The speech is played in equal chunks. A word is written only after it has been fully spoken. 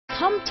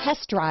Come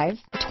test drive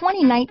the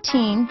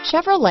 2019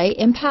 Chevrolet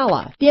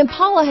Impala. The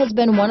Impala has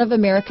been one of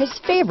America's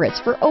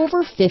favorites for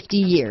over 50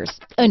 years.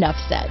 Enough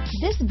said.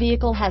 This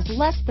vehicle has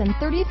less than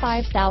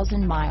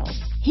 35,000 miles.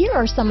 Here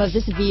are some of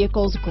this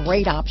vehicle's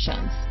great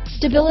options: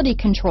 stability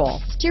control,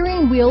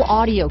 steering wheel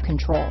audio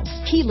controls,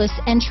 keyless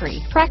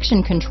entry,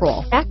 traction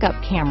control, backup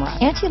camera,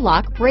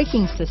 anti-lock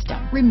braking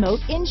system, remote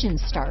engine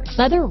start,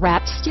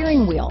 leather-wrapped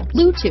steering wheel,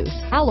 Bluetooth,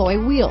 alloy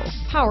wheels,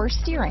 power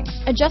steering,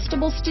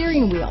 adjustable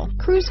steering wheel,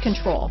 cruise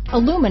control,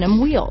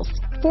 aluminum wheels,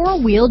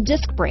 four-wheel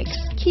disc brakes,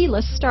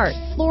 keyless start,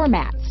 floor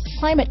mats,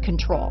 climate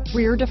control,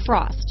 rear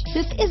defrost.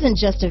 This isn't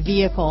just a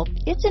vehicle,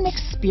 it's an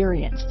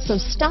experience. So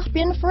stop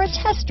in for a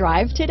test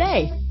drive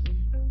today.